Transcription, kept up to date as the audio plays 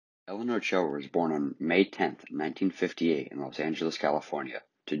Eleanor Ochoa was born on May 10th, 1958 in Los Angeles, California,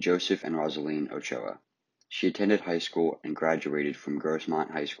 to Joseph and Rosaline Ochoa. She attended high school and graduated from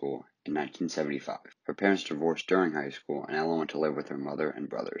Grossmont High School in 1975. Her parents divorced during high school, and Ella went to live with her mother and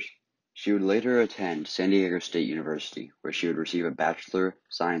brothers. She would later attend San Diego State University, where she would receive a Bachelor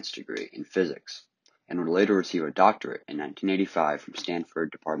Science degree in physics, and would later receive a doctorate in 1985 from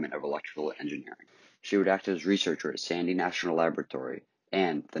Stanford Department of Electrical Engineering. She would act as researcher at Sandy National Laboratory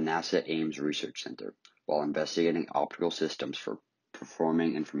and the NASA Ames Research Center, while investigating optical systems for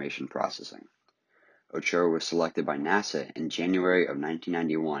performing information processing. Ochoa was selected by NASA in January of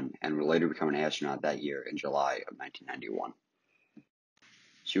 1991 and would later become an astronaut that year in July of 1991.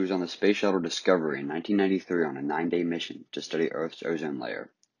 She was on the Space Shuttle Discovery in 1993 on a 9-day mission to study Earth's ozone layer.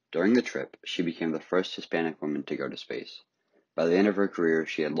 During the trip, she became the first Hispanic woman to go to space. By the end of her career,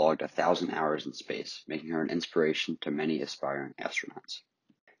 she had logged 1,000 hours in space, making her an inspiration to many aspiring astronauts.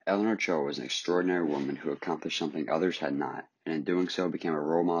 Eleanor Ochoa was an extraordinary woman who accomplished something others had not, and in doing so became a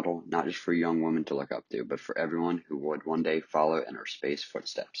role model not just for young women to look up to, but for everyone who would one day follow in her space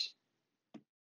footsteps.